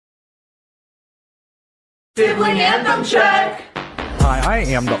Sibling anthem check! Hi, I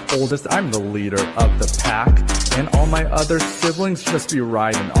am the oldest, I'm the leader of the pack, and all my other siblings just be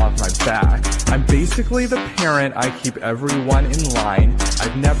riding off my back. I'm basically the parent, I keep everyone in line.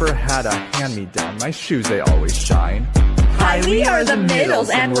 I've never had a hand-me-down, my shoes they always shine. Hi, we are the middles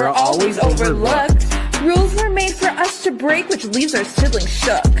and we're always overlooked. Rules were made for us to break, which leaves our siblings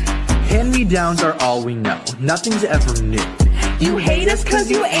shook. Hand-me-downs are all we know, nothing's ever new. You hate us cause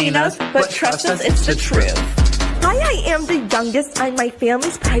you ain't us, but trust us, it's the truth. Hi, I am the youngest, I'm my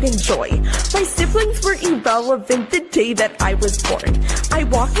family's pride and joy. My siblings were irrelevant the day that I was born. I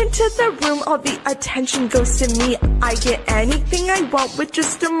walk into the room, all the attention goes to me. I get anything I want with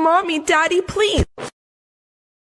just a mommy, daddy, please.